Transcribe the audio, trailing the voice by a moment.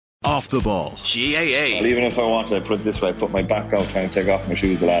Off the Ball. GAA. Well, even if I wanted, I put it this way, I put my back out trying to take off my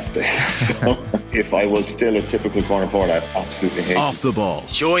shoes the last day. So if I was still a typical corner forward, I'd absolutely hate it. Off the Ball.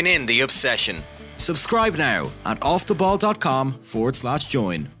 Join in the obsession. Subscribe now at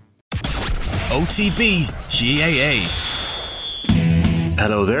offtheball.com/join. OTB GAA.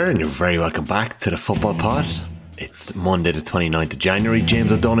 Hello there, and you're very welcome back to the Football Pod. It's Monday the 29th of January.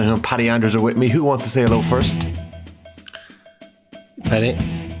 James O'Donoghue and Paddy Andrews are with me. Who wants to say hello first? Paddy.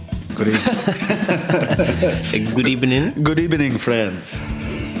 Good evening. Good evening. Good evening, friends.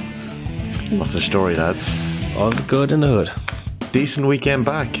 What's the story, lads? All's good in the hood. Decent weekend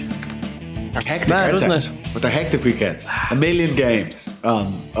back. Hectic, Mad, wasn't it? But they're hectic weekends. A million games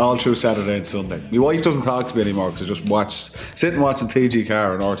all through Saturday and Sunday. My wife doesn't talk to me anymore because I just sit and watching TG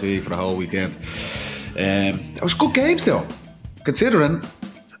Car and RTE for the whole weekend. It was good games though, considering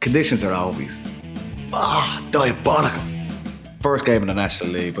the conditions are always diabolical. First game in the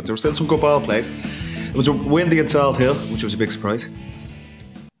National League, but there was still some good ball played. It was windy at Salt Hill, which was a big surprise.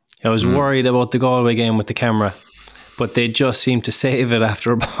 I was worried about the Galway game with the camera, but they just seemed to save it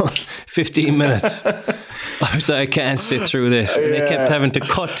after about 15 minutes. I was like, I can't sit through this. And they kept having to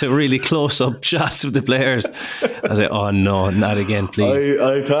cut to really close-up shots of the players. I was like, oh no, not again, please.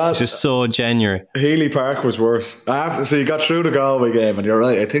 I thought it's just so January. Healy Park was worse. So you got through the Galway game, and you're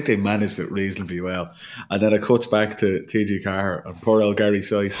right, I think they managed it reasonably well. And then it cuts back to TG Carr, and poor old Gary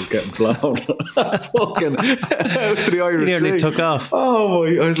Sice is getting blown fucking out to the Irish He nearly Sea. took off. Oh,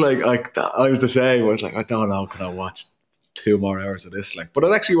 I was like, I was the same. I was like, I don't know, can I watch 2 more hours of this? But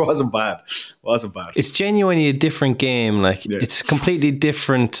it actually wasn't bad. It's genuinely a different game. It's completely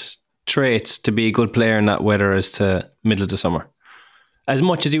different traits to be a good player in that weather as to middle of the summer. As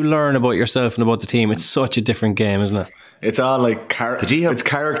much as you learn about yourself and about the team, it's such a different game, isn't it? It's all like it's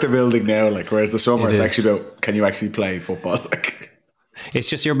character building now. Whereas the summer, it's actually about, can you actually play football? It's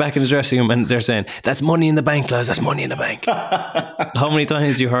just you're back in the dressing room and they're saying, that's money in the bank, lads, that's money in the bank. How many times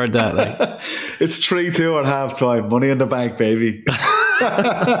have you heard that? It's 3-2 at half time. Money in the bank, baby.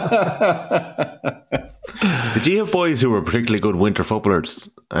 Did you have boys who were particularly good winter footballers?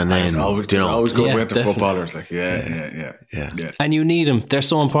 And then always good winter definitely. footballers. Yeah. And you need them. They're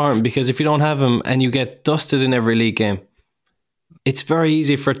so important because if you don't have them and you get dusted in every league game, it's very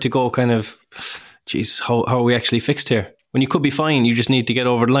easy for it to go kind of, geez, how are we actually fixed here? When you could be fine, you just need to get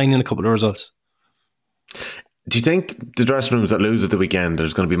over the line in a couple of results. Do you think the dressing rooms that lose at the weekend,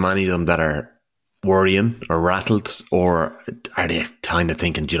 there's going to be many of them that are worrying or rattled, or are they kind of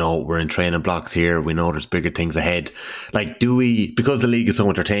thinking, we're in training blocks here, we know there's bigger things ahead? Do we, because the league is so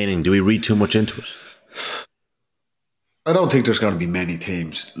entertaining, do we read too much into it? I don't think there's going to be many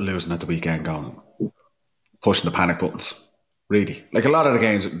teams losing at the weekend pushing the panic buttons. Really. A lot of the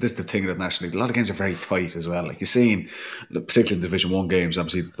games, this is the thing with the National League, a lot of games are very tight as well. You've seen, particularly in Division 1 games,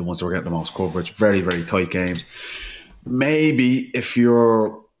 obviously the ones that were getting the most coverage, very, very tight games. Maybe if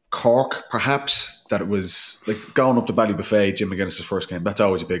you're Cork, perhaps, that it was going up to Ballybuffet, Jim McGuinness' first game, that's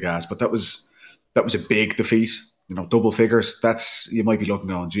always a big ask, but that was a big defeat, double figures. You might be looking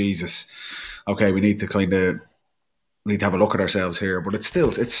going, Jesus, okay, we need to have a look at ourselves here, but it's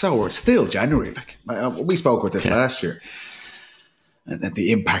still January. We spoke about this last year. And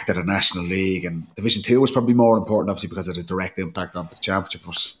the impact of the National League and Division 2 was probably more important, obviously, because of its direct impact on the Championship.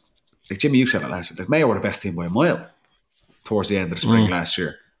 But Jimmy, you said it last year, Mayo were the best team by a mile towards the end of the spring last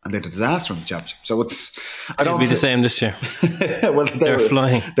year, and they had a disaster in the Championship. So It'll be the same this year. Well, they're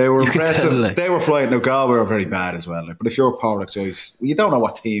flying. They were impressive. They were flying. Now Galway were very bad as well. But if you're Paul Joyce, you don't know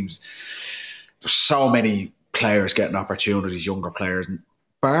what teams. There's so many players getting opportunities, younger players,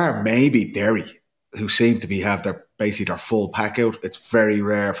 bar maybe Derry, who seem to have their full pack out. It's very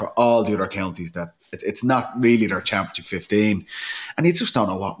rare for all the other counties that it's not really their Championship 15, and you just don't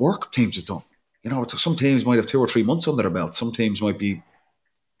know what work teams have done. Some teams might have 2 or 3 months under their belt. Some teams might be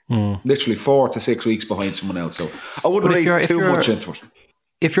literally 4 to 6 weeks behind someone else. So I wouldn't read too much into it.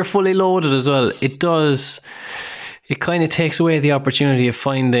 If you're fully loaded as well, it kind of takes away the opportunity of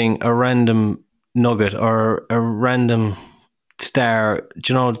finding a random nugget or a random star,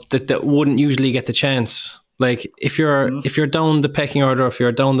 that wouldn't usually get the chance. If you're down the pecking order, if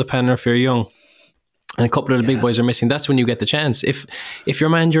you're down the pen, or if you're young, and a couple of the big boys are missing, that's when you get the chance. If your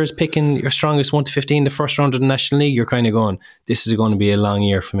manager is picking your strongest 1 to 15 the first round of the National League, you're kind of going, this is going to be a long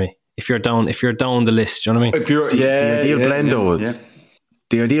year for me. If you're down the list, do you know what I mean?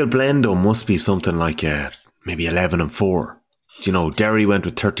 The ideal blend must be something like maybe 11-4. Derry went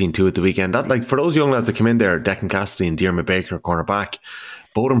with 13-2 at the weekend. That, for those young lads that come in there, Declan Cassidy and Diarmaid Baker, cornerback,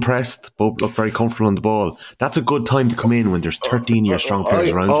 both impressed, both look very comfortable on the ball. That's a good time to come in when there's 13 year strong players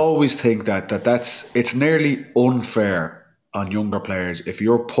around you. I always think that's it's nearly unfair on younger players if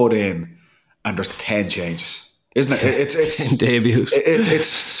you're put in and there's 10 changes, isn't it? It's debuts. It's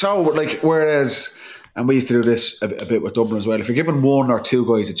so like, whereas, and we used to do this a bit with Dublin as well. If you're giving 1 or 2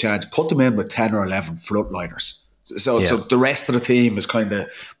 guys a chance, put them in with 10 or 11 frontliners. So the rest of the team is kind of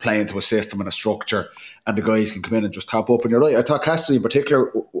playing to a system and a structure, and the guys can come in and just top up. And you're right, I thought Cassidy in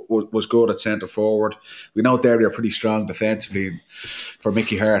particular was good at centre forward. We know Derry are pretty strong defensively. And for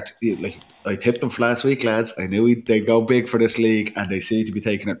Mickey Hart, like, I tipped them for last week, lads. I knew they'd go big for this league, and they seem to be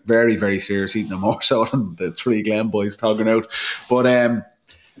taking it very, very seriously, no more so than the 3 Glen boys talking out. But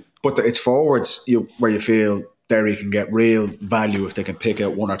it's forwards where you feel Derry can get real value if they can pick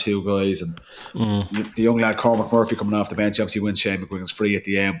out 1 or 2 guys. And the young lad Cormac Murphy coming off the bench obviously wins Shane McGuigan's free at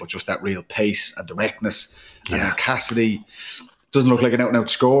the end, but just that real pace and directness. Yeah. And then Cassidy doesn't look like an out-and-out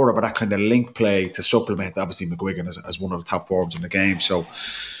scorer, but that kind of link play to supplement obviously McGuigan as one of the top forwards in the game. So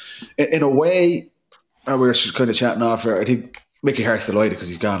in a way, we were just kind of chatting off here, I think Mickey Hart's delighted because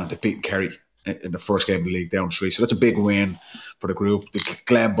he's gone and they've beaten Kerry in the first game of the league down 3. So that's a big win for the group. The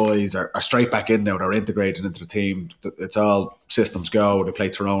Glen boys are straight back in now. They're integrated into the team. It's all systems go. They play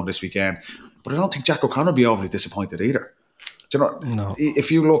Tyrone this weekend. But I don't think Jack O'Connor will be overly disappointed either. Do you know, no. If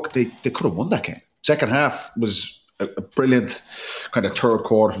you look, they could have won that game. Second half was a brilliant kind of third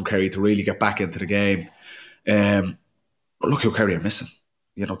quarter from Kerry to really get back into the game. But look who Kerry are missing.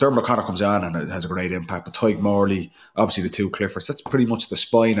 You know, Dermot O'Connor comes on and it has a great impact. But Tyke Morley, obviously the 2 Cliffords, that's pretty much the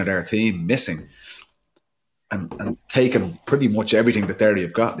spine of their team missing. And taking pretty much everything that Derry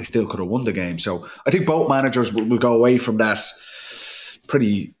have got, they still could have won the game. So I think both managers will go away from that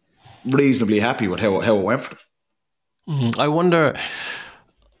pretty reasonably happy with how it went for them.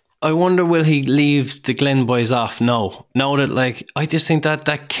 I wonder will he leave the Glen boys off now? Now that, like, I just think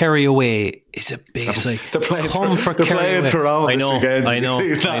that Kerry away is a big, it's like, they're playing Tyrone this weekend. I know.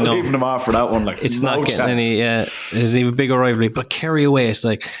 He's not leaving them off for that one. Like, it's not getting any. There's an even bigger rivalry. But Kerry away, it's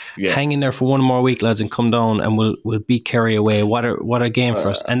like, hang in there for 1 more week, lads, and come down, and we'll beat Kerry away. What a game for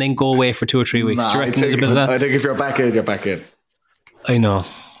us, and then go away for 2 or 3 weeks. Do you reckon there's a bit of that? I think if you're back in, you're back in. I know.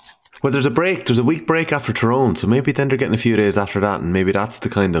 Well, there's a break. There's a week break after Tyrone, so maybe then they're getting a few days after that, and maybe that's the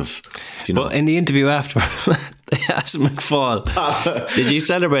kind of, you know. But in the interview after, they asked McFall, "Did you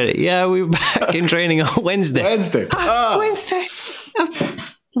celebrate it?" Yeah, we were back in training on Wednesday.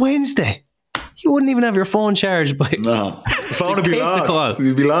 Wednesday. You wouldn't even have your phone charged by. No, the phone would be lost.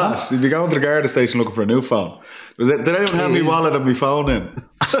 You'd be lost. You'd be going to the Garda station looking for a new phone. Did I even have my wallet and my phone in?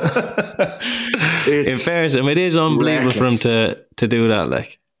 In fairness, it is unbelievable for him to do that.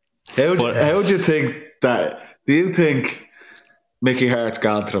 Like. How do you think that? Do you think Mickey Hart's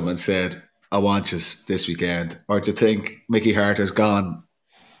gone to them and said, "I want you this weekend," or do you think Mickey Hart has gone,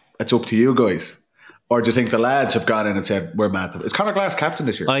 "It's up to you guys," or do you think the lads have gone in and said, "We're mad"? Is Conor Glass captain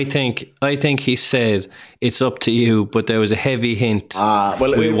this year? I think he said, "It's up to you," but there was a heavy hint.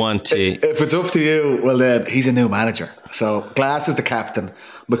 We want you. If it's up to you, well then he's a new manager. So Glass is the captain.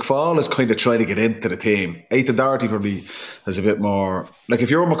 McFall is kind of trying to get into the team. Ethan Doherty probably has a bit more. Like, if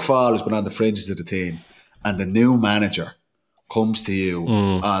you're McFall who's been on the fringes of the team and the new manager comes to you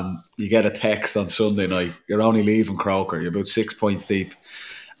and you get a text on Sunday night, you're only leaving Croker, you're about 6 points deep,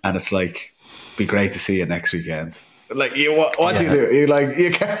 and it's like, be great to see you next weekend. Like, what do you do? You like,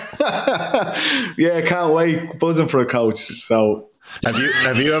 you can't, can't wait, buzzing for a coach. So. Have you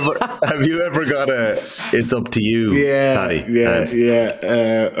ever got a "it's up to you"? Paddy?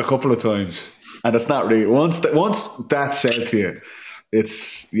 A couple of times, and it's not really once that's said to you,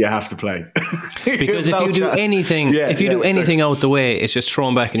 it's you have to play because if you do anything, out the way, it's just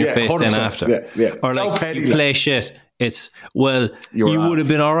thrown back in your face 100%. Then after, or like so you play shit. It's you would have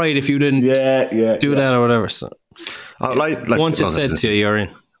been all right if you didn't do that or whatever. So once it's said to you, you're in.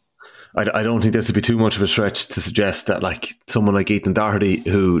 I don't think this would be too much of a stretch to suggest that, like, someone like Ethan Doherty,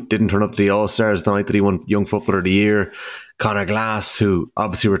 who didn't turn up to the All-Stars the night that he won Young Footballer of the Year, Conor Glass, who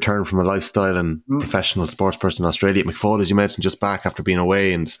obviously returned from a lifestyle and professional sports person in Australia, McFall, as you mentioned, just back after being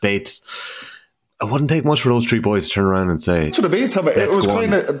away in the States. It wouldn't take much for those 3 boys to turn around and say, that's what it mean, it was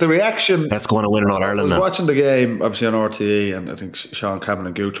kind of the reaction. Let's go on and win in All-Ireland now. I was watching the game, obviously on RTE, and I think Sean Cameron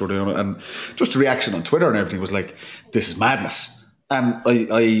and Gooch were doing it, and just the reaction on Twitter and everything was like, this is madness. And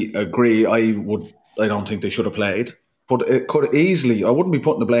I agree. I don't think they should have played, but it could easily. I wouldn't be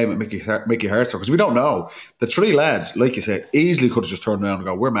putting the blame at Mickey Hart because we don't know. The 3 lads, like you said, easily could have just turned around and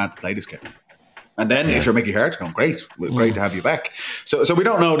go, "We're mad to play this game." And then if you're Mickey Hart, going, "Great, great to have you back." So we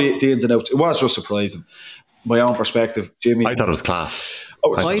don't know the ins and outs. It was just surprising. My own perspective, Jimmy. I thought it was class.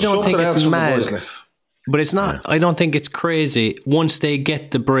 I don't think it's mad. But it's not. I don't think it's crazy once they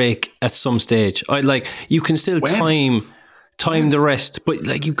get the break at some stage. You can still time the rest. But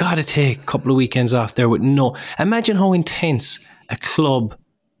like, you've got to take a couple of weekends off there with no. Imagine how intense a club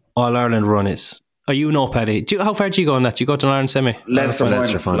All Ireland run is. Oh, you know, Paddy. How far do you go on that? Do you go to an Ireland semi? Leinster final.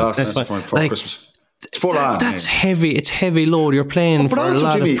 Last Leinster Leinster final before Christmas. It's full on. That's heavy. It's heavy load. You're playing for a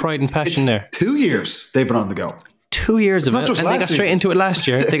lot of pride and passion there. 2 years they've been on the go. 2 years of it. And they got straight into it last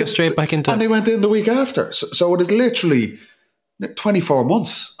year. They got straight back into it. And they went in the week after. So it is literally 24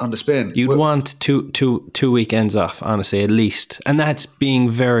 months on the spin. You'd want two weekends off, honestly, at least. And that's being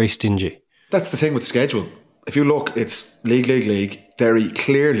very stingy. That's the thing with the schedule. If you look, it's league. Derry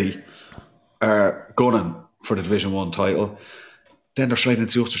clearly are gunning for the Division 1 title. Then they're straight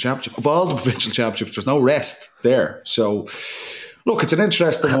into the Ulster Championship. Of all the provincial championships, there's no rest there. So, look, it's an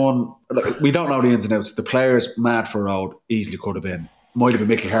interesting one. We don't know the ins and outs. The players mad for a road easily could have been. Might have been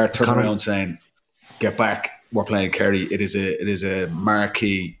Mickey Hart turning around saying, "Get back, we're playing Kerry." It is a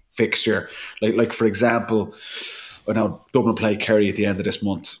marquee fixture. Like for example, I know Dublin play Kerry at the end of this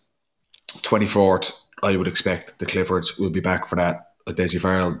month, 24th. I would expect the Cliffords will be back for that. Dessie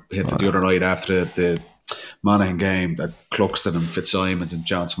Farrell hinted the other night after the Monaghan game that Cluxton and Fitzsimons and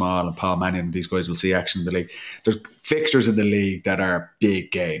John Small and Paul Mannion, these guys will see action in the league. There's fixtures in the league that are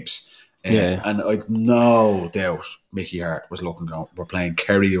big games. And I've no doubt Mickey Hart was looking going, we're playing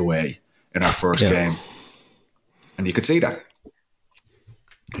Kerry away in our first game. And you could see that.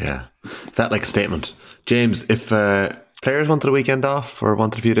 Yeah. Felt like a statement. James, if players wanted a weekend off or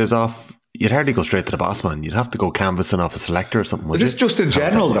wanted a few days off, you'd hardly go straight to the boss man. You'd have to go canvassing off a selector or something. Is this just in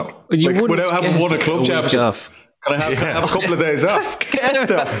general, though? Like, without having won a club championship? Can I have a couple of days off? Get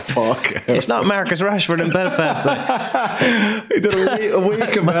the fuck out. It's not Marcus Rashford in Belfast. He did a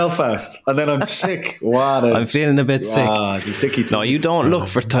week in Belfast and then I'm sick. I'm feeling a bit sick. No, you don't look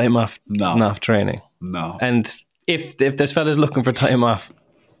for time off training. No. And if there's fellas looking for time off,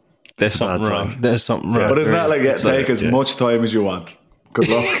 there's something wrong. There's something wrong. But it's not like take as much time as you want. Good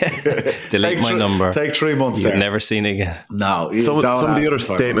luck. Delete my number. Take 3 months there. You've never seen it again. No. Some of the other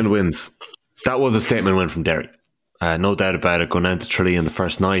statement wins. That was a statement win from Derry. No doubt about it. Going down to Tralee in the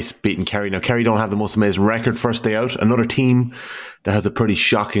first night, beating Kerry. Now, Kerry don't have the most amazing record first day out. Another team that has a pretty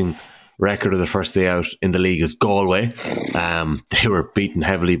shocking record of the first day out in the league is Galway. They were beaten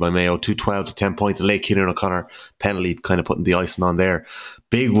heavily by Mayo, 2-12 to 10 points. A late Kieran O'Connor penalty kind of putting the icing on there.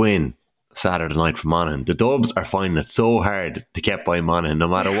 Big win Saturday night for Monaghan. The Dubs are finding it so hard to get by Monaghan, no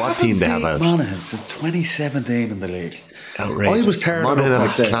matter what team they have out. Monaghan since 2017 in the league. Outrageous. I was tearing up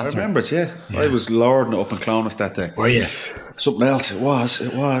that day. I remember it, yeah. I was lording it up in Clonus that day. Were you? Something else, it was.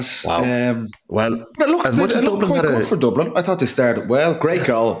 Wow. Well, look, as much as Dublin quite good for Dublin. I thought they started well. Great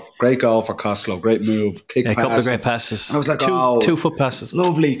goal for Costello. Great move. Kick pass. A couple of great passes. And I was like, 2-foot passes.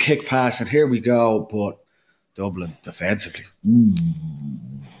 Lovely kick pass, and here we go. But Dublin defensively,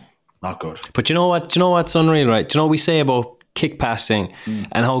 not good. But you know what? Do you know what's unreal, right? Do you know what we say about kick passing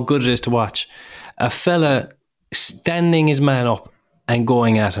and how good it is to watch? A fella standing his man up and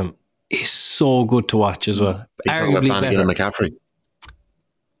going at him is so good to watch as well. Arguably better. McCaffrey.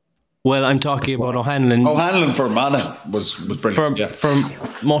 Well, I'm talking about O'Hanlon. O'Hanlon for Monaghan was brilliant. For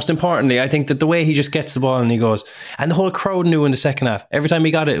most importantly, I think that the way he just gets the ball and he goes, and the whole crowd knew in the second half. Every time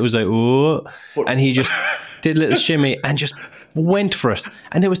he got it, it was like, oh, and he just did a little shimmy and just went for it.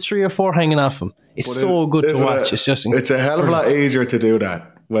 And there was 3 or 4 hanging off him. It's so good to watch. It's just it's a hell of a lot easier to do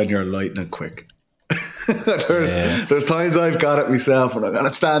that when you're lightning quick. There's times I've got it myself and I'm going to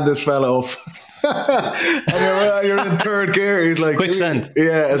stand this fella up. And you're in third gear. He's like, quicksand.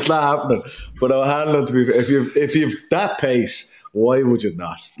 Yeah, it's not happening. But O'Hanlon, to be if you've that pace, why would you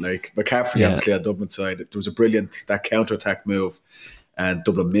not? Like McCaffrey, obviously on Dublin side, it was a brilliant that counter attack move, and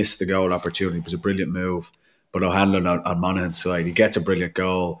Dublin missed the goal opportunity. It was a brilliant move. But O'Hanlon on Monaghan's side, he gets a brilliant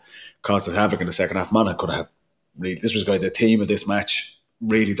goal, causes havoc in the second half. Monaghan could have really. This was the team of this match.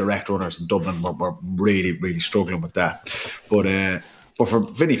 Really direct runners in Dublin were really, really struggling with that. But for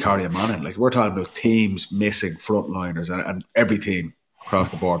Vinnie Carey and Monaghan, like we're talking about teams missing frontliners and every team across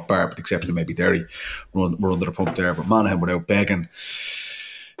the board, bar with the exception of maybe Derry, were under the pump there. But Monaghan without begging.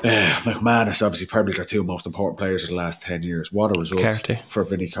 McManus, obviously, probably their 2 most important players of the last 10 years. What a result for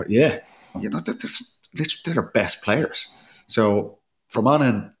Vinnie Carey. Yeah, you know, they're their best players. So for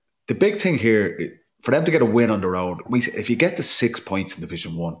Monaghan, the big thing here, for them to get a win on the road, if you get to 6 points in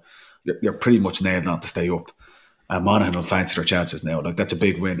Division 1, you're pretty much nailed on to stay up. And Monaghan will fancy their chances now. Like that's a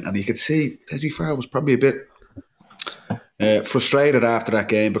big win. And you could see Dessie Farrell was probably a bit frustrated after that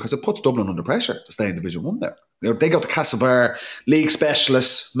game because it puts Dublin under pressure to stay in Division 1 there. They go to Castlebar, league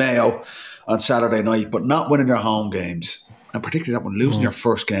specialists, Mayo, on Saturday night, but not winning their home games. And particularly that one, losing your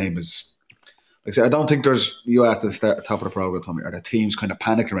first game is... Like I said, I don't think you asked at the top of the programme, Tommy, are the teams kind of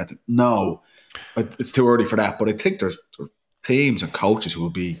panicking around it? No. It's too early for that, but I think there's teams and coaches who will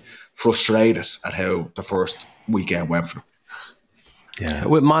be frustrated at how the first weekend went for them. Yeah.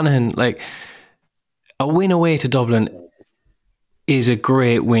 With Monaghan, like, a win away to Dublin is a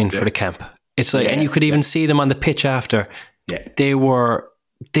great win for the camp. It's like, and you could even see them on the pitch after. Yeah.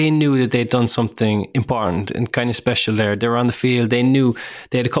 They knew that they'd done something important and kind of special there. They were on the field. They knew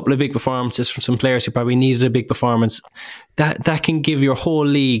they had a couple of big performances from some players who probably needed a big performance. That can give your whole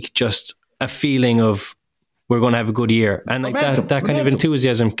league just a feeling of, we're going to have a good year. And like that kind of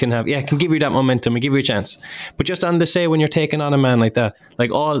enthusiasm can give you that momentum and give you a chance. But just on the say, when you're taking on a man like that,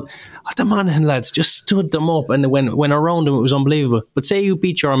 like all the Monaghan lads just stood them up, and when around him, it was unbelievable. But say you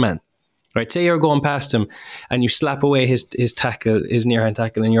beat your man, right? Say you're going past him and you slap away his tackle, his near hand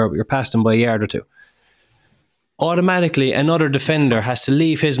tackle, and you're past him by a yard or two. Automatically, another defender has to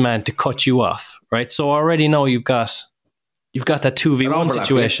leave his man to cut you off, right? So already now you've got that 2v1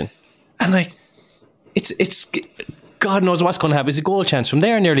 situation, and like it's God knows what's going to happen. It's a goal chance from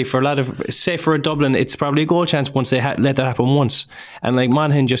there nearly for a lot of, say for a Dublin, it's probably a goal chance once they let that happen once, and like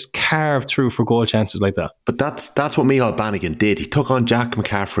Monaghan just carved through for goal chances like that. But that's what Michael Bannigan did. He took on Jack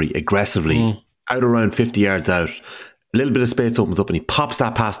McCaffrey aggressively, out around 50 yards out. A little bit of space opens up and he pops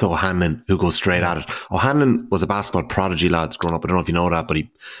that pass to O'Hanlon, who goes straight at it. O'Hanlon was a basketball prodigy, lads, growing up. I don't know if you know that, but he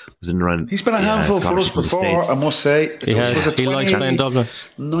was in around. He's been a handful for us before, I must say. He has. He likes playing Dublin.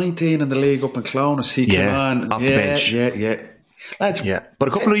 19 in the league up in Clonus. He came on. Off the bench. Yeah. Lads, but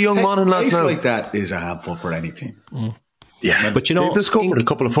a couple of young Monaghan lads now. Like that is a handful for any team. Yeah, but you know, they've discovered a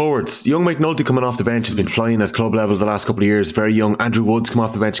couple of forwards. Young McNulty coming off the bench has been flying at club level the last couple of years. Very young. Andrew Woods come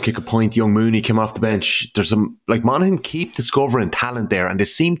off the bench, kick a point. Young Mooney came off the bench. There's some, like, Monaghan keep discovering talent there, and they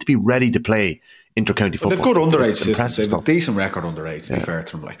seem to be ready to play inter-county football. They've got underage systems. They've a decent record underage, to be fair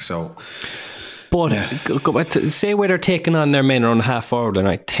to them. Like, so. But say where they're taking on their men around half forward,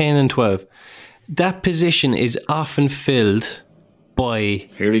 right? 10 and 12. That position is often filled by,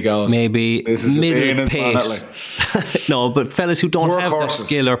 here he goes, maybe middle pace. No, but fellas who don't have that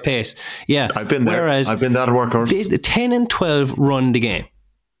skill or pace. Yeah, I've been there. I've been that workhorse. The 10 and 12 run the game.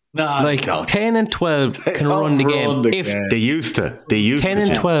 No, like 10 and 12 can run the game. If they used to, 10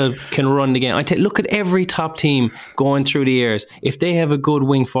 and 12 can run the game. Look at every top team going through the years. If they have a good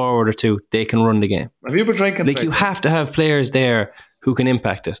wing forward or two, they can run the game. Have you been drinking? Like, you have to have players there who can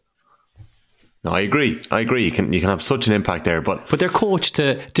impact it. No, I agree. You can have such an impact there, but they're coached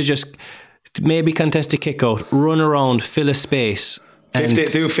to just maybe contest a kick out, run around, fill a space, do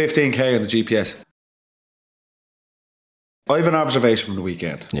 15k on the GPS. I have an observation from the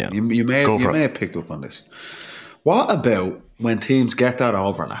weekend. Yeah, you may have picked up on this. What about when teams get that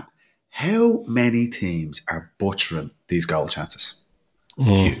overlap? How many teams are butchering these goal chances?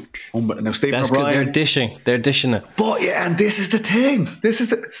 Huge. Now Stephen O'Brien, they're dishing it. But yeah, and this is the thing.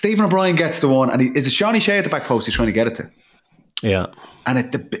 Stephen O'Brien gets the one, and is it Shawnee Shea at the back post he's trying to get it to? Yeah, and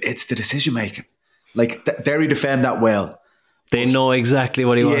it's the decision making. Like, Derry defend that well. They know exactly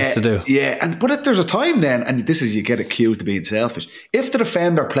what he wants to do. Yeah, but there's a time then, and this is, you get accused of being selfish. If the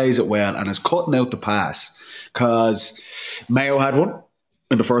defender plays it well and is cutting out the pass, because Mayo had one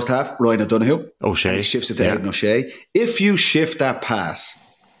in the first half, Ryan O'Donoghue. O'Shea. He shifts it to Aidan O'Shea. If you shift that pass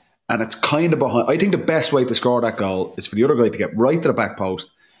and it's kind of behind, I think the best way to score that goal is for the other guy to get right to the back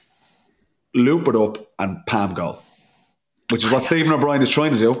post, loop it up, and palm goal, which is what Stephen O'Brien is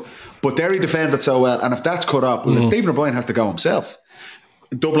trying to do. But Derry defend it so well, and if that's cut off, well, then Stephen O'Brien has to go himself.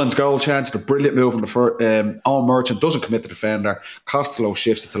 Dublin's goal chance, the brilliant move from the Owen Merchant doesn't commit the defender. Costello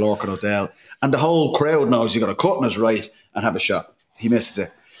shifts it to Lorcan O'Dell, and the whole crowd knows you've got to cut on his right and have a shot. He misses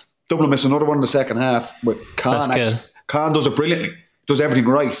it. Dublin miss another one in the second half with Khan. Khan does it brilliantly, does everything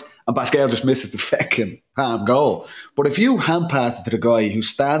right, and Pascal just misses the fucking palm goal. But if you hand pass it to the guy who's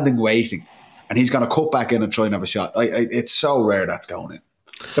standing waiting, and he's going to cut back in and try and have a shot, it's so rare that's going in.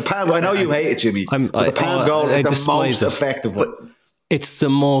 The palm, I know you hate it, Jimmy, but the palm goal is the most effective one. It's the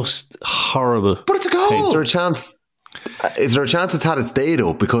most horrible. But it's a goal. Is there a chance? It's had its day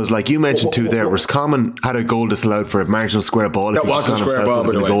though? Because, like you mentioned too, there Roscommon had a goal disallowed for a marginal square ball. That wasn't a square ball,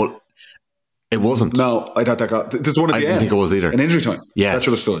 by the way. It wasn't. No, I thought that got. This is one at the end. I didn't think it was either. An injury time. Yeah, that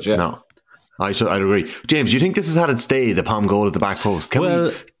should have stood. Yeah, no, I'd agree. James, do you think this has had its day? The palm goal at the back post. Can we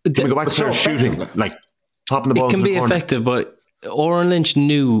go back to start shooting, like popping the ball? It can be effective, but Oran Lynch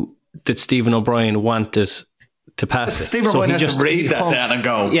knew that Stephen O'Brien wanted to pass it. Stephen O'Brien has to read that then and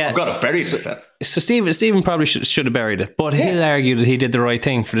go, I've got to bury this then. So Stephen probably should have buried it, but he'll argue that he did the right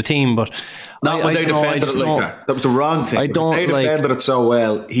thing for the team. But they defended it like that. That was the wrong thing. They defended it so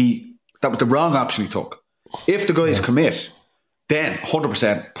well. That was the wrong option he took. If the guys commit, then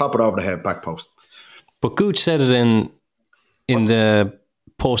 100% pop it over the head, back post. But Gooch said it in the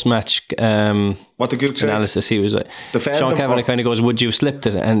post-match What the Gooch analysis. He was like, Defend Sean them Kavanagh kind of goes, would you have slipped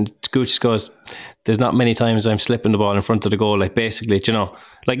it? And Gooch goes, there's not many times I'm slipping the ball in front of the goal. Like basically, you know,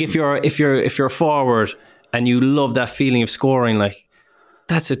 like if you're forward and you love that feeling of scoring, like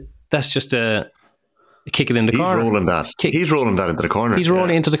that's just a kick it in the corner. He's rolling that into the corner. He's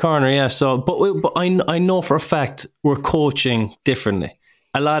rolling into the corner, yeah. So, but I know for a fact we're coaching differently.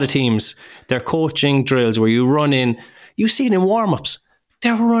 A lot of teams, they're coaching drills where you run in. You see it in warm-ups.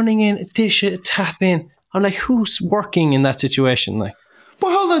 They're running in, dish it, tap in. I'm like, who's working in that situation? Like,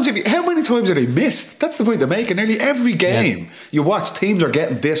 but hold on, Jimmy. How many times are they missed? That's the point they're making. Nearly every game you watch, teams are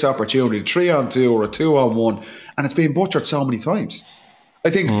getting this opportunity, 3-on-2 or a 2-on-1, and it's being butchered so many times.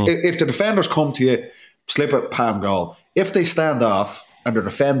 I think if the defenders come to you, slip it, palm goal. If they stand off and they're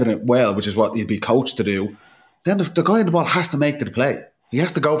defending it well, which is what you'd be coached to do, then the guy in the ball has to make the play. He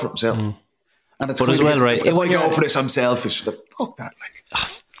has to go for it himself. And it's but as well, right? If I go for this, I'm selfish. Fuck that,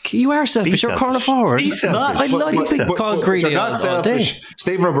 like. You are selfish. You're corner forward. I know you've been called greedy. You're not selfish.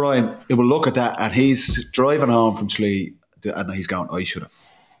 Stephen O'Brien, he will look at that and he's driving home from Tralee and he's going, I should have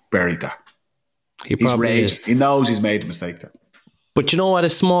buried that. He probably is. He knows he's made a mistake there. But you know what? A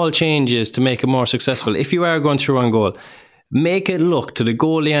small change is to make it more successful. If you are going through on goal, make it look to the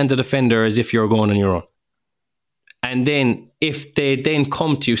goalie and the defender as if you're going on your own. And then if they then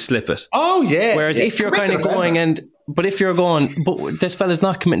come to you, slip it. Oh, yeah. Whereas if you're kind of going but if you're going, but this fella's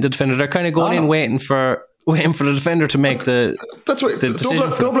not committing to the defender, they're kind of going in waiting for the defender to make the That's what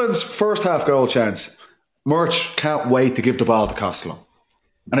Dublin's first half goal chance. Murch can't wait to give the ball to Costello.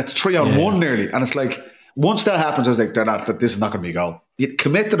 And it's 3-on-1 nearly. And it's like, once that happens, I was like, this is not going to be a goal. You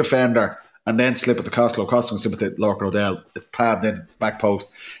commit to the defender and then slip it to Costello. Costello slip it to Lorcan O'Dell. Pad then back post.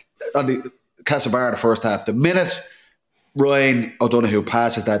 On the Castlebar, the first half, the minute Ryan O'Donoghue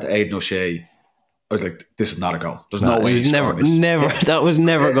passes that to Aidan O'Shea, I was like, this is not a goal. There's no way. That was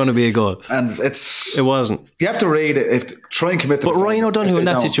never going to be a goal. And it wasn't. You have to read it. Try and commit to But Ryan O'Donoghue in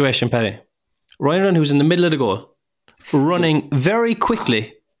that situation, Paddy. Ryan O'Donoghue's in the middle of the goal, running very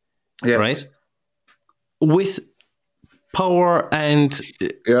quickly, right? With power and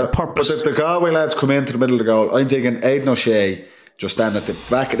purpose. But if the Galway lads come into the middle of the goal, I'm thinking Aidan O'Shea just stand at the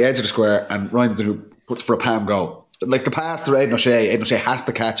back at the edge of the square and Ryan O'Donoghue puts for a palm goal. Like the pass to Aidan O'Shea has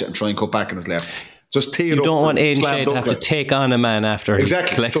to catch it and try and cut back in his left. Just tee it up. You don't want Aidan O'Shea to have to take on a man after he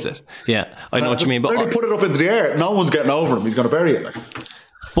collects it. Yeah, I know what you mean. But really put it up into the air. No one's getting over him. He's going to bury it.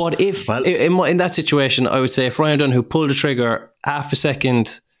 But if in that situation, I would say if Ryan O'Donoghue pulled the trigger half a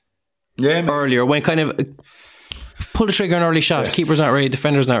second earlier, when kind of pull the trigger an early shot, keeper's not ready,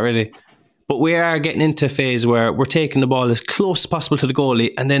 defender's not ready. But we are getting into a phase where we're taking the ball as close as possible to the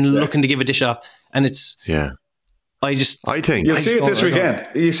goalie and then looking to give a dish off. And it's I think you'll see it this weekend.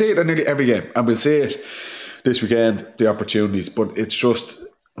 You see it in nearly every game, and we'll see it this weekend. The opportunities, but it's just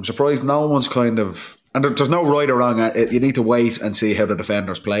I'm surprised no one's kind of and there's no right or wrong. You need to wait and see how the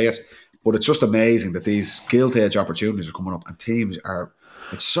defenders play it. But it's just amazing that these gilt edge opportunities are coming up, and teams are.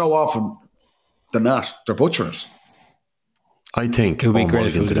 It's so often they're not. They're butchering it. I think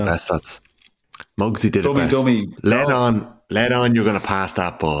Mulligan did the best. That's Muggsy did it best. Let on. You're going to pass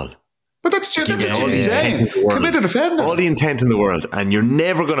that ball. But that's what he's saying. Commit a defender. All the intent in the world, and you're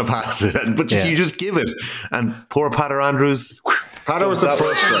never going to pass it. But you just give it. And poor Patter Andrews. Patter was the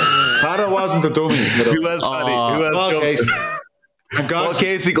first guy. Patter wasn't the dummy. Who else, Paddy? Who else?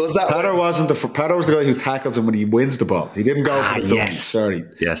 Casey goes that Patter way. Patter was the guy who tackles him when he wins the ball. He didn't go for the dummy. Sorry.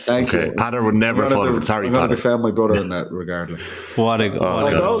 Yes. Thank you. Patter would never fall for it. Sorry, I'm going to defend my brother in that regard.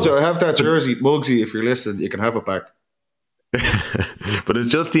 I told you, I have that jersey. Muggsy, if you're listening, you can have it back. But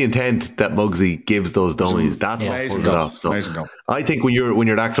it's just the intent that Muggsy gives those dummies. That's what pulls it off. So I think when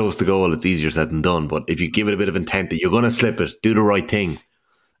you're that close to goal, it's easier said than done. But if you give it a bit of intent that you're going to slip it, do the right thing,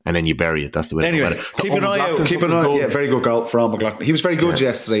 and then you bury it. That's the way. Anyway, keep an eye out. Yeah, very good goal from McLaughlin. He was very good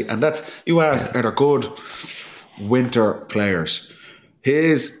yesterday, and that's you asked are there good winter players?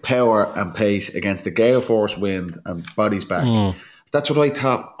 His power and pace against the gale force wind and bodies back. That's what I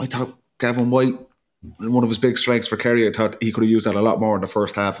thought. I thought Gavin White. One of his big strengths for Kerry, I thought he could have used that a lot more in the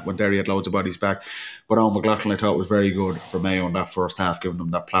first half when Derry had loads of bodies back. But Owen McLaughlin, I thought, was very good for Mayo in that first half, giving them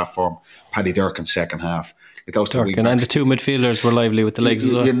that platform. Paddy Durkin, second half. Durkin and the two midfielders were lively with the legs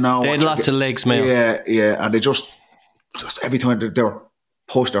as well. They had lots of legs, Mayo. Yeah, and they just every time they were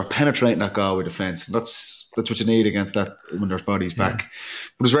pushed, they were penetrating that Galway defence. And that's what you need against that when there's bodies back. But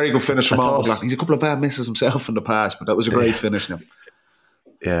it was a very good finish from Owen McLaughlin. He's a couple of bad misses himself in the past, but that was a great finish now.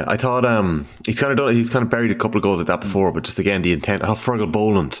 Yeah, I thought he's kind of buried a couple of goals like that before, but just again the intent. I thought Fergal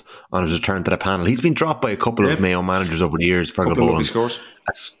Boland on his return to the panel. He's been dropped by a couple of Mayo managers over the years. Fergal Boland, scores.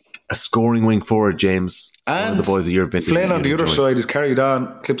 a scoring wing forward, James. And one of the boys of your vintage. Flynn on the other side has carried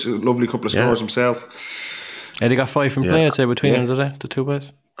on, clips a lovely couple of scores himself. Yeah, they got 5 from play, I'd say, between them today, the two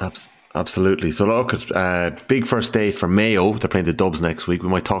boys. Absolutely. So look, big first day for Mayo. They're playing the Dubs next week. We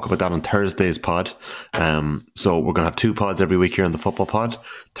might talk about that on Thursday's pod. So we're going to have 2 pods every week here on the football pod.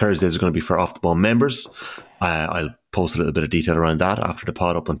 Thursdays are going to be for Off the Ball members. I'll post a little bit of detail around that after the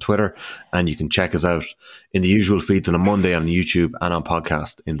pod up on Twitter, and you can check us out in the usual feeds on a Monday on YouTube and on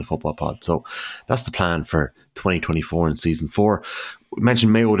podcast in the football pod. So that's the plan for 2024 and season 4. We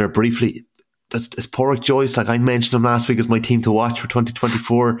mentioned Mayo there briefly. Is Porrick Joyce, like I mentioned him last week, as my team to watch for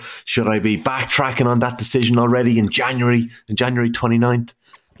 2024? Should I be backtracking on that decision already in January 29th?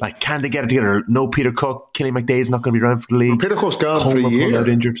 Like, can they get it together? No Peter Cook, Kenny McDade's not going to be around for the league. Well, Peter Cook's gone for a year. Out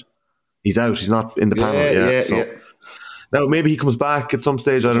injured. He's out. He's not in the panel. Now maybe he comes back at some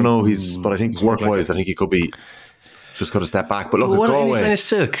stage. I don't know. But I think work-wise, I think he could be just got to step back. But look, what did he sign his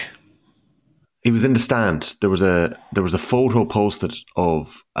Silk? He was in the stand. There was a photo posted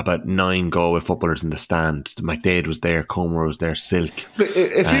of about 9 Galway footballers in the stand. McDade was there, Comer was there, Silk.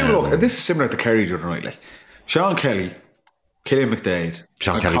 If you look, and this is similar to Kerry the other night, like Sean Kelly, Killian McDade,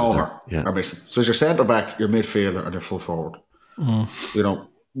 and Comer are missing. So as your centre back, your midfielder, and your full forward. You know,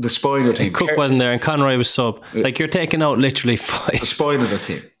 the spine of the team. Cook wasn't there, and Conroy was sub. Like, you're taking out literally 5. The spine of the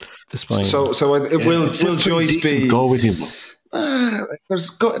team. The spine. So will Joyce be? Go with him.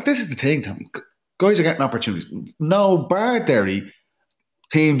 This is the thing, Tom. Guys are getting opportunities. No, bar Derry,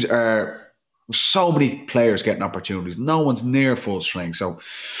 teams are so many players getting opportunities. No one's near full strength. So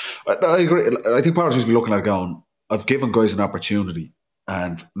I agree. I think Paris will be looking at it going, I've given guys an opportunity,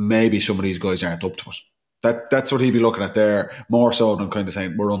 and maybe some of these guys aren't up to it. That's what he'd be looking at there, more so than kind of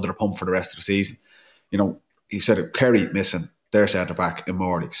saying we're under the pump for the rest of the season. You know, he said it, Kerry missing their centre back in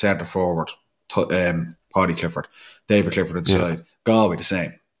Morley, centre forward, Paddy Clifford, David Clifford inside, Galway the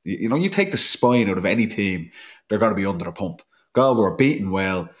same. You know, you take the spine out of any team, they're going to be under the pump. Galway were beaten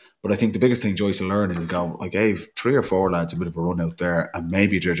well, but I think the biggest thing Joyce will learn is go, I gave 3 or 4 lads a bit of a run out there, and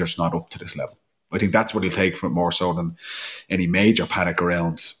maybe they're just not up to this level. I think that's what he'll take from it more so than any major panic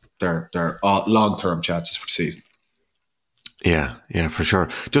around their long-term chances for the season. Yeah, for sure.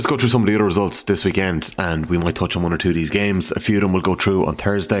 Just go through some of the other results this weekend, and we might touch on 1 or 2 of these games. A few of them we'll go through on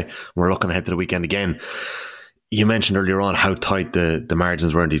Thursday. We're looking ahead to the weekend again. You mentioned earlier on how tight the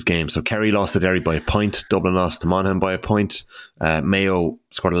margins were in these games. So Kerry lost to Derry by a point. Dublin lost to Monaghan by a point. Mayo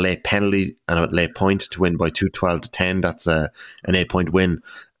scored a late penalty and a late point to win by 2-12-10. That's an 8-point win.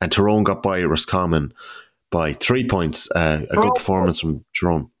 And Tyrone got by Roscommon by 3 points. A good performance from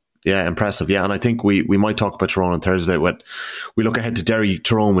Tyrone. Yeah, impressive. Yeah, and I think we might talk about Tyrone on Thursday. But we look ahead to Derry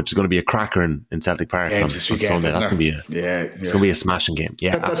Tyrone, which is going to be a cracker in Celtic Park on Sunday. That's going to be it's going to be a smashing game.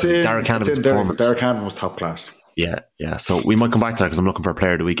 Yeah, that's it. Derek Hanlon's performance. Derek Hanlon was top class. Yeah. So we might come back to that because I'm looking for a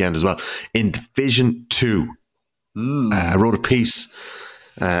player of the weekend as well. In Division 2, I wrote a piece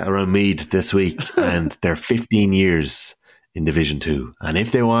around Meath this week, and they're 15 years in Division 2. And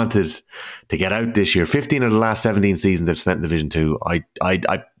if they wanted to get out this year, 15 of the last 17 seasons they've spent in Division 2,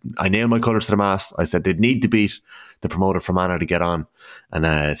 I nailed my colours to the mast. I said they'd need to beat the promoter Fermanagh to get on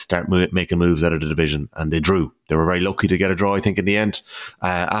and start making moves out of the division. And they drew. They were very lucky to get a draw, I think, in the end.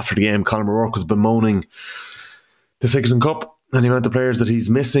 After the game, Colin O'Rourke was bemoaning the Sigerson Cup and the amount of players that he's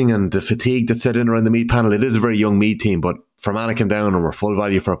missing and the fatigue that's set in around the Meath panel. It is a very young Meath team, but Fermanagh came down and were full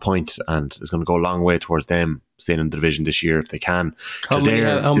value for a point, and it's going to go a long way towards them staying in the division this year if they can. How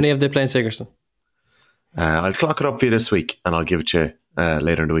many have they played Sigerson? I'll clock it up for you this week and I'll give it to you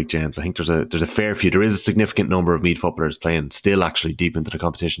later in the week, James. I think there's a fair few. There is a significant number of Meath footballers playing still actually deep into the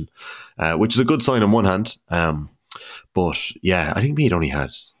competition, which is a good sign on one hand. But yeah, I think Meath only had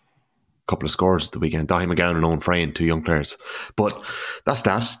couple of scores the weekend. Dahi McGowan and Owen Frayn, 2 young players. But that's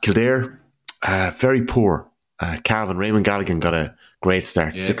that. Kildare, very poor. Cavan, Raymond Galligan got a great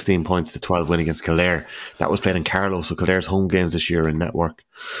start. 16 points to 12 win against Kildare. That was played in Carlow, so Kildare's home games this year in Network.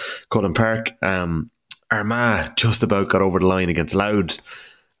 Cullen Park, Armagh just about got over the line against Louth.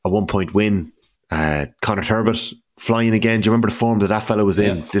 A 1-point win. Conor Turbot flying again. Do you remember the form that fellow was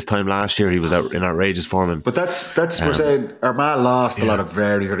in this time last year? He was out in outrageous form. But that's we're saying Armagh lost a lot of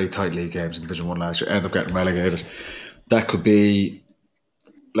very, very tight league games in Division 1 last year, ended up getting relegated. That could be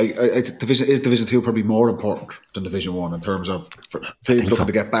like Division 2 probably more important than Division 1 in terms of teams looking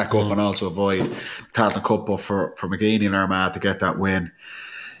to get back up and also avoid Tailteann Cup, but for McGeaney and Armagh to get that win,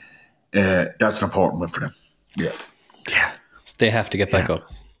 that's an important win for them. Yeah. They have to get back up.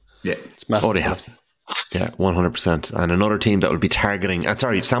 Yeah. It's massive. Oh, they have to. Yeah, 100%. And another team that will be targeting,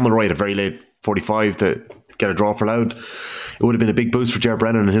 Samuel Wright, a very late 45 to get a draw for Louth. it would have been a big boost for Ger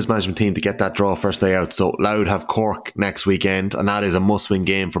Brennan and his management team to get that draw first day out. So Louth have Cork next weekend, and that is a must-win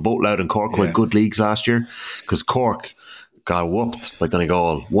game for both Louth and Cork, who had good leagues last year, because Cork got whooped by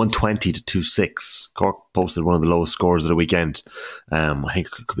Donegal 120 to 2-6. Cork posted one of the lowest scores of the weekend. I think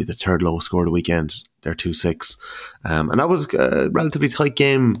it could be the third lowest score of the weekend. They're 2-6. And that was a relatively tight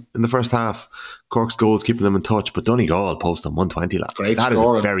game in the first half. Cork's goals keeping them in touch, but Donegal posted 120 last. That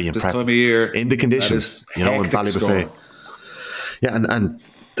is very impressive. This time of year, in the conditions, in Ballybuffet. Yeah, and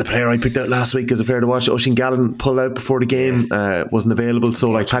the player I picked out last week as a player to watch, Oisin Gallen, pulled out before the game, wasn't available. So,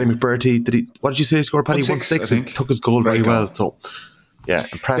 like, Paddy McBurty, what did you say he scored, Paddy? 1-6. He took his goal very well. So, yeah,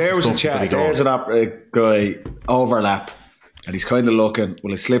 impressive. There was a chat. There's a guy overlap, and he's kind of looking,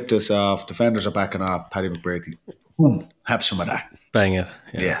 will he slip this off? Defenders are backing off. Paddy McBurty, have some of that. Bang it.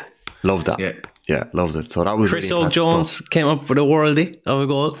 Yeah. Loved that. Yeah, loved it. So that was Chris really O'Jones came up with a worldie of a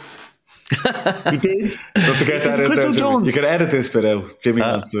goal. He did. Just to get that in there. You can edit this bit out. Jimmy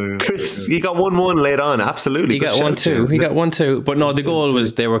wants to. Chris, you got 1-1 late on. Absolutely. He got 1-2. He got 1-2. But no, the goal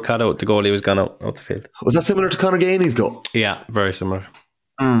was, they were cut out. The goalie was gone out the field. Was that similar to Conor Gainey's goal? Yeah, very similar.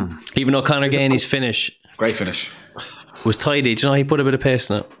 Even though Conor Gainey's finish. Great finish. Was tidy. Do you know, he put a bit of pace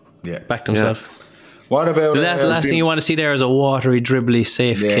in it. Yeah. Backed himself. Yeah. What about... The last thing you want to see there is a watery, dribbly,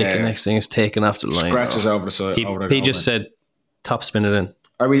 safe kick. And next thing is taken off the line. Scratches over the side. He just said, top spin it in.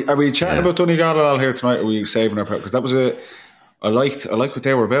 Are we chatting about Donegal at all here tonight, or are we saving our... Because that was I liked what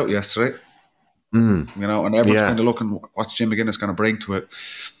they were about yesterday. You know, and everyone's kind of looking what's Jim McGuinness going to bring to it.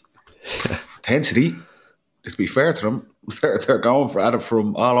 Intensity. To be fair to them, they're going at it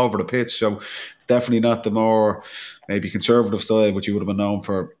from all over the pitch. So it's definitely not the more maybe conservative style which you would have been known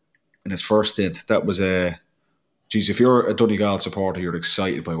for in his first stint. That was if you're a Donegal supporter, you're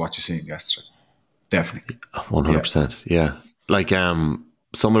excited by what you're seeing yesterday. Definitely. 100%. Yeah. Like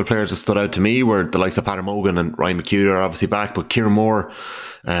some of the players that stood out to me were the likes of Patrick Mogan and Ryan McHugh are obviously back, but Kieran Moore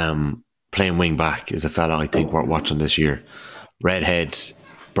playing wing back is a fella I think we're watching this year. Redhead,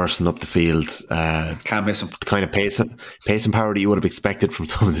 bursting up the field. Can't miss him. The kind of pace and power that you would have expected from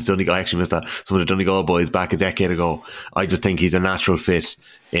some of the Donegal. I actually missed that. Some of the Donegal boys back a decade ago. I just think he's a natural fit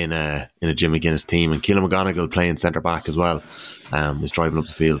in a Jim McGuinness team. And Keelan McGonigal playing centre back as well is driving up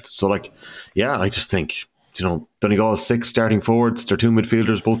the field. So, like, yeah, I just think, you know, Donegal's 6 starting forwards, their 2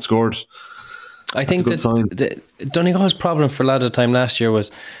 midfielders both scored. I think that Donegal's problem for a lot of the time last year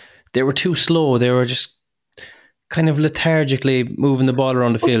was they were too slow. They were just kind of lethargically moving the ball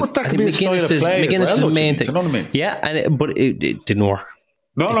around the field. But that could be a style of play McGuinness' main thing. You know what I mean? Yeah, but it didn't work.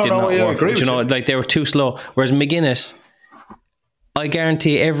 No, I agree with you. Like, they were too slow. Whereas McGuinness, I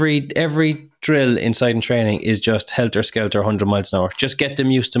guarantee every drill inside in training is just helter-skelter 100 miles an hour. Just get them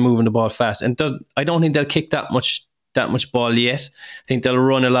used to moving the ball fast. And I don't think they'll kick that much ball yet. I think they'll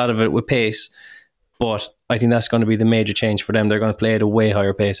run a lot of it with pace. But I think that's going to be the major change for them. They're going to play at a way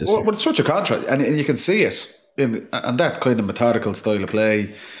higher pace this year. But it's such a contrast. And you can see it. And that kind of methodical style of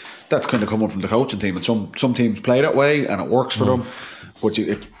play, that's kind of coming from the coaching team. And some teams play that way and it works for them. But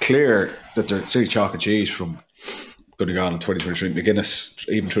it's clear that they're silly chalk and cheese from Donegal in 2023. McGuinness,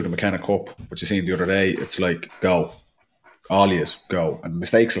 even through the Mechanic Cup, which you seen the other day, it's like, go. All is go. And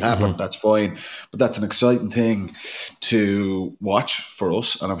mistakes will happen, that's fine. But that's an exciting thing to watch for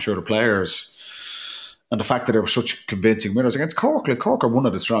us. And I'm sure the players... And the fact that they were such convincing winners against Cork. Like, Cork are one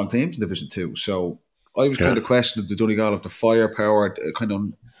of the strong teams in Division 2. So I was kind of questioning the Donegal of the firepower, kind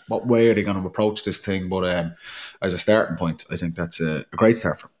of what way are they going to approach this thing. But as a starting point, I think that's a great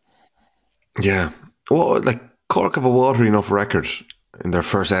start for them. Yeah. Well, like, Cork have a watery enough record in their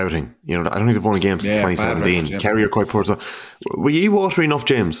first outing. You know, I don't think they've won a game since 2017. Record, Kerry are quite poor. So, were you watery enough,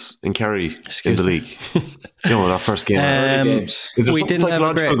 James, in Kerry in the league? You know, that first game. Is there something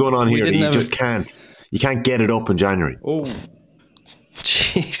psychological going on here that you just can't? You can't get it up in January. Oh,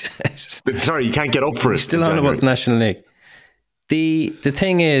 Jesus! Sorry, you can't get up for it. Still on about the National League. The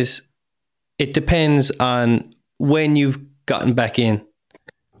thing is, it depends on when you've gotten back in,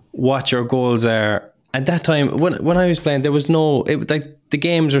 what your goals are. At that time, when I was playing, there was like the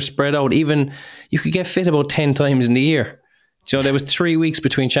games are spread out. Even you could get fit about 10 times in the year. So there was 3 weeks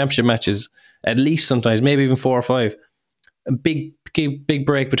between championship matches, at least sometimes, maybe even 4 or 5. A big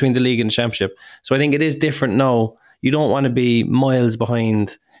break between the league and the championship. So I think it is different now. You don't want to be miles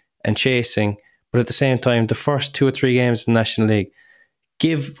behind and chasing, but at the same time, the first 2 or 3 games in the National League,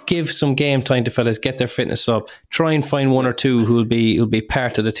 give some game time to fellas, get their fitness up, try and find 1 or 2 who'll be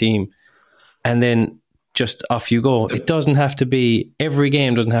part of the team, and then just off you go. It doesn't have to be, every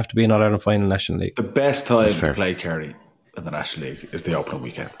game doesn't have to be an All-Ireland final National League. The best time to play Kerry in the National League is the opening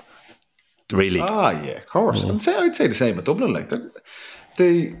weekend. Really? Yeah, of course. And I'd say the same at Dublin. Like,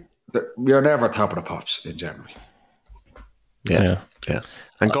 we are never top of the pops in January. Yeah.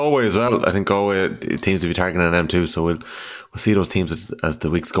 And Galway as well. I think Galway teams will be targeting them too. So we'll see those teams as the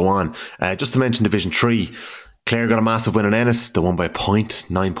weeks go on. Just to mention Division 3, Clare got a massive win in Ennis. They won by a point,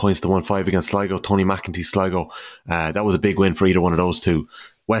 9 points to 1-5 against Sligo. Tony McEntee Sligo. That was a big win for either one of those two.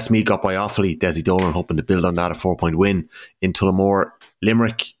 Westmeath got by Offaly. Desi Dolan hoping to build on that, a 4-point win. In Tullamore,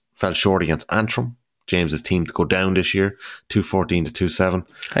 Limerick fell short against Antrim. James's team to go down this year, 2-14 to 2-7.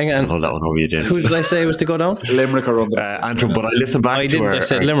 Hang on. Hold that one over you, James. Who did I say was to go down? Limerick are under Antrim, but I listened back to her. I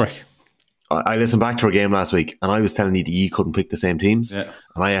said Limerick. I listened back to her game last week, and I was telling you that you couldn't pick the same teams, and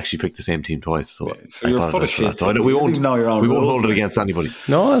I actually picked the same team twice. So you're full of shit. So we won't hold it against anybody.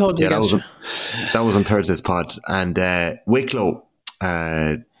 No, I'll hold it against you. That was on Thursday's pod, and Wicklow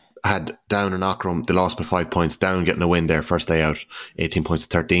had Down and Ockram. They lost by 5 points. Down getting a win there first day out, 18 points to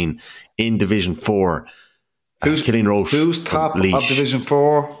 13 in Division 4. Killeen Roche. Who's top of Division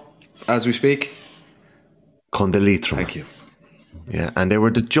 4 as we speak? Condalitrum. Thank you. Yeah, and they were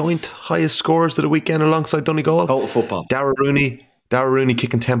the joint highest scorers of the weekend alongside Donegal. Total football. Darragh Rooney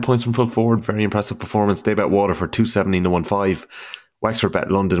kicking 10 points from full forward. Very impressive performance. They bet Waterford 217 to 1-5. Wexford bet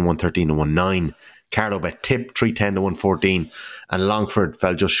London 113 to 1-9. Carlow bet Tip 310 to 114. And Longford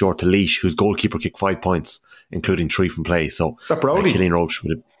fell just short to Laois, whose goalkeeper kicked 5 points, including 3 from play. So Killeen Roche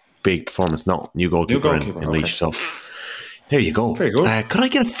with a big performance. No, new goalkeeper in Laois. So there you go. Very good. Could I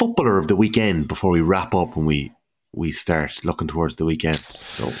get a footballer of the weekend before we wrap up and we start looking towards the weekend?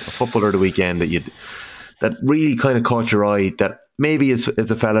 So a footballer of the weekend that really kind of caught your eye, that maybe is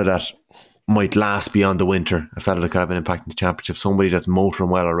a fella that might last beyond the winter, a fella that could have an impact in the championship, somebody that's motoring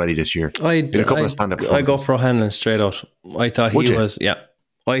well already this year. I go for O'Hanlon straight out. I thought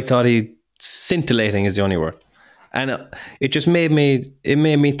I thought he scintillating is the only word, and it just made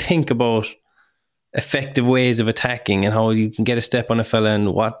me think about effective ways of attacking and how you can get a step on a fella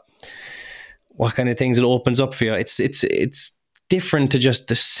and what kind of things it opens up for you. It's different to just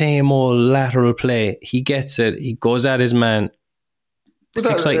the same old lateral play. He gets it. He goes at his man. It's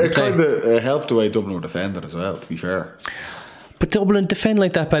exciting. It kind of helped the way Dublin were defended as well, to be fair. But Dublin defend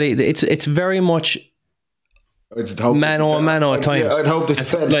like that, Paddy. It's very much mano at times. Yeah, I'd hope to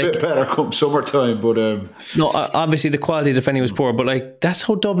defend a bit better come summertime, but no, obviously the quality of defending was poor, but that's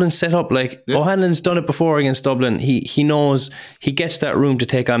how Dublin's set up. O'Hanlon's done it before against Dublin. He knows he gets that room to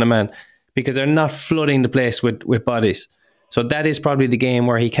take on a man because they're not flooding the place with bodies. So that is probably the game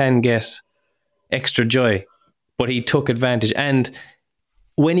where he can get extra joy, but he took advantage. And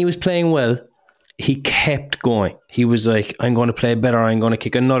when he was playing well, he kept going. He was like, I'm going to play better. I'm going to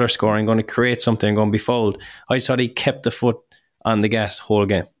kick another score. I'm going to create something. I'm going to be fouled. I just thought he kept the foot on the gas the whole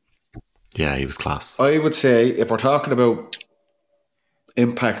game. Yeah, he was class. I would say if we're talking about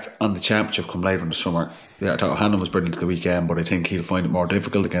impact on the championship come later in the summer, I thought O'Hanlon was brilliant at the weekend, but I think he'll find it more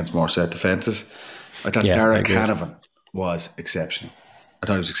difficult against more set defences. I thought Darragh Canavan was exceptional. I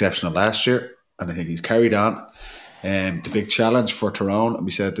thought he was exceptional last year, and I think he's carried on. The big challenge for Tyrone, and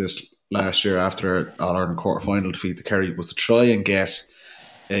we said this last year after All-Ireland quarter-final defeat to Kerry, was to try and get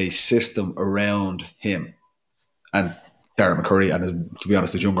a system around him and Darren McCurry and, to be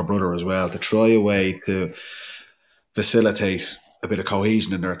honest, his younger brother as well, to try a way to facilitate a bit of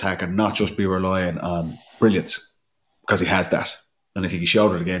cohesion in their attack and not just be relying on brilliance, because he has that. And I think he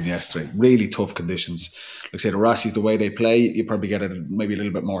showed it again yesterday. Really tough conditions. Like I say, the Rossies, the way they play, you probably get maybe a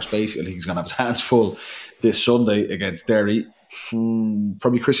little bit more space. I think he's going to have his hands full this Sunday against Derry.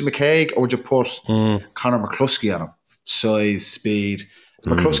 Probably Chrissy McCaig, or would you put Conor McCluskey on him? Size, speed.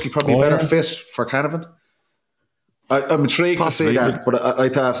 Is McCluskey probably a better fit for Canavan? I'm intrigued to see that, but I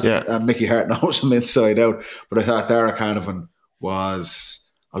thought, and Mickey Hart knows him inside out, but I thought Darragh Canavan was,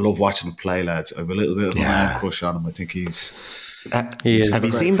 I love watching him play, lads. I have a little bit of a man crush on him. I think he is. Have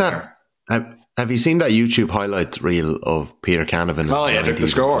you seen that? Have you seen that YouTube highlight reel of Peter Canavan? Oh yeah, the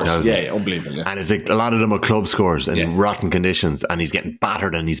scores. Yeah, unbelievable. Yeah. And it's like a lot of them are club scores in rotten conditions, and he's getting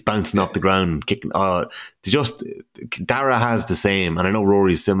battered and he's bouncing off the ground, kicking. Darragh has the same, and I know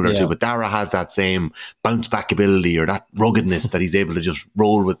Rory's similar too, but Darragh has that same bounce back ability or that ruggedness that he's able to just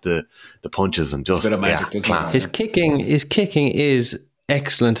roll with the punches and just class. His kicking is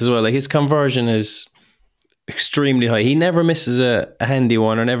excellent as well. Like his conversion is extremely high. He never misses a handy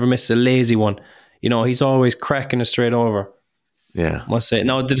one or never misses a lazy one. You know, he's always cracking it straight over. Yeah. Must say.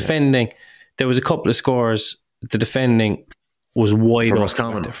 Now, the defending, there was a couple of scores. The defending was wide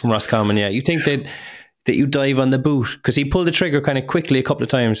from Roscommon. Yeah. You think that you dive on the boot because he pulled the trigger kind of quickly a couple of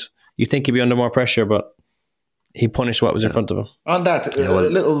times. You think he'd be under more pressure, but he punished what was in front of him. On that, a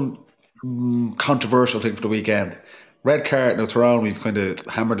little controversial thing for the weekend. Red card. Now, Tyrone, we've kind of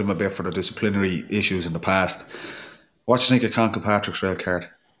hammered him a bit for the disciplinary issues in the past. What do you think of Conor Patrick's red card?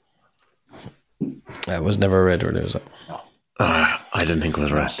 It was never a red, or was it? No. I didn't think it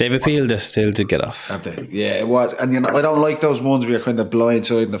was right. They've appealed it. They'll get off. Have they? Yeah, it was. And I don't like those ones where you're kind of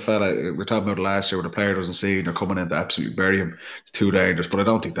blindsiding the fella. We were talking about it last year where the player doesn't see and they're coming in to absolutely bury him. It's too dangerous. But I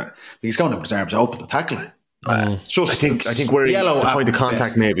don't think that. He's going in with his arms open to tackle him. It's just, I think where yellow the point of contact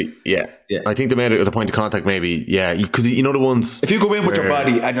best. maybe. Yeah. I think they made it the point of contact maybe. Yeah. Because you know the ones. If you go in with your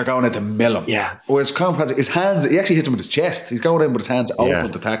body and you're going in to mill him. Yeah. Whereas his hands, he actually hits him with his chest. He's going in with his hands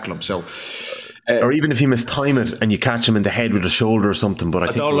open to tackle him. So. Or even if you mistime it and you catch him in the head with a shoulder or something. But I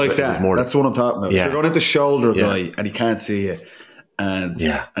think don't like that. That's what I'm talking about. Yeah. If you're going into shoulder guy and he can't see you and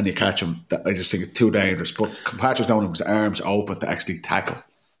you catch him, I just think it's too dangerous. But Patrick's going with his arms open to actually tackle.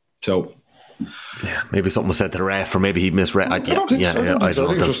 So. Yeah, maybe something was said to the ref, or maybe he misread. I don't think so. I don't know. I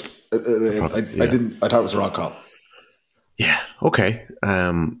thought it was the wrong call. Yeah, okay.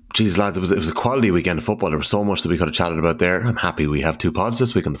 Geez, lads, it was a quality weekend of football. There was so much that we could have chatted about there. I'm happy we have 2 pods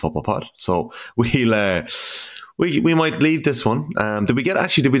this week on the football pod. So we might leave this one. Did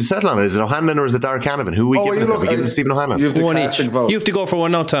we settle on it? Is it O'Hanlon or is it Darragh Canavan? Who are we giving it? Are we giving Stephen O'Hanlon? You have the casting vote. You have to go for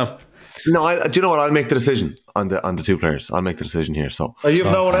one now, Tom. No, do you know what? I'll make the decision on the 2 players. I'll make the decision here. So you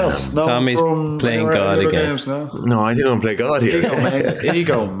have no one else. No Tommy's playing God again. No, I didn't want to play God here.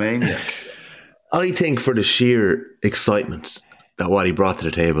 Ego maniac. I think for the sheer excitement that what he brought to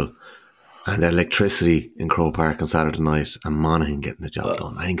the table and the electricity in Croke Park on Saturday night and Monaghan getting the job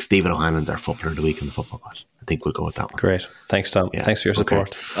done, I think Stephen O'Hanlon's our footballer of the week in the football pod. I think we'll go with that one. Great. Thanks, Tom. Yeah. Thanks for your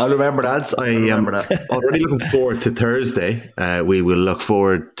support. Okay. I'll remember that. Lads, I am already looking forward to Thursday. We will look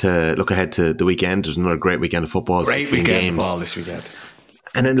ahead to the weekend. There's another great weekend of football. Great weekend of football this weekend.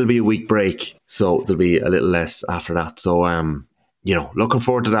 And then there'll be a week break, so there'll be a little less after that. So, looking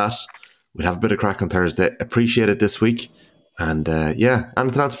forward to that. We'll have a bit of crack on Thursday. Appreciate it this week. And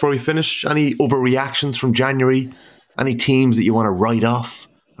anything else before we finish? Any overreactions from January? Any teams that you want to write off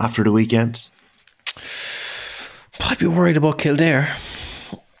after the weekend? I'd be worried about Kildare.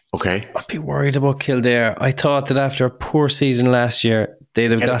 Okay. I'd be worried about Kildare. I thought that after a poor season last year,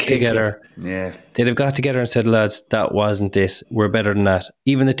 they'd have got together. Yeah. They'd have got together and said, lads, that wasn't it. We're better than that.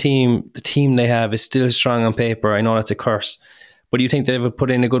 Even the team they have is still strong on paper. I know that's a curse. But do you think they would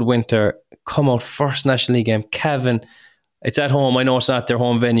put in a good winter, come out first National League game? Cavan, it's at home. I know it's not their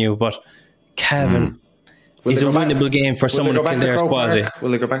home venue, but Cavan is a winnable game for someone of Kildare's quality.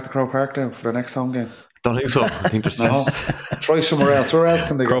 Will they go back to Croke Park now for the next home game? Don't think so. I think there's no. Try somewhere else. Where else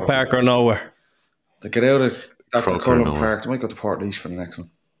can they go? Croke Park or nowhere. They get out of Dr. Cullen Park. They might go to Port for the next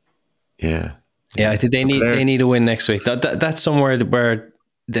one. Yeah. I think they need a win next week. That's somewhere where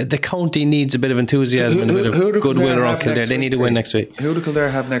the county needs a bit of enthusiasm and a bit of goodwill around Kildare. They need a win next week. Who do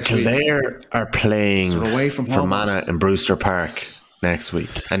Kildare have next week? Kildare are playing away from Fermanagh in Brewster Park next week.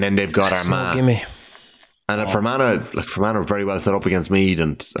 And then they've got Armagh. Gimme. And Fermanagh are very well set up against Meath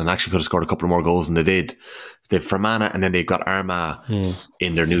and actually could have scored a couple of more goals than they did. They've Fermanagh and then they've got Armagh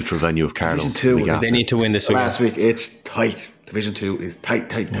in their neutral venue of Carlow. Division 2. They need to win this week. Last week, it's tight. Division 2 is tight.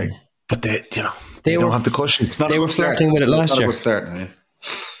 But they don't have the cushion. They were flirting with it last year.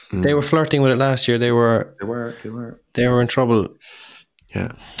 They were flirting with it last year. They were in trouble.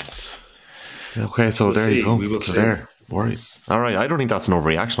 Yeah. Okay, so there you go. We will see. There. Worries. All right. I don't think that's an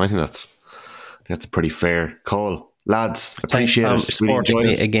overreaction. I think that's a pretty fair call. Lads, appreciate it. Supporting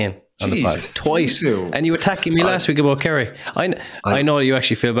me again on the pod. Twice. And you attacking me last week about Kerry. I know you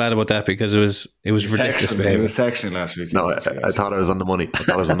actually feel bad about that because it was ridiculous behaviour. It was texting last week. No, I thought I was on the money.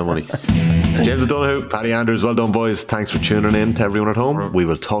 James O'Donoghue, Paddy Andrews, well done boys. Thanks for tuning in to everyone at home. We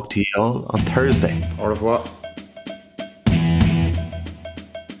will talk to you all on Thursday. Au revoir.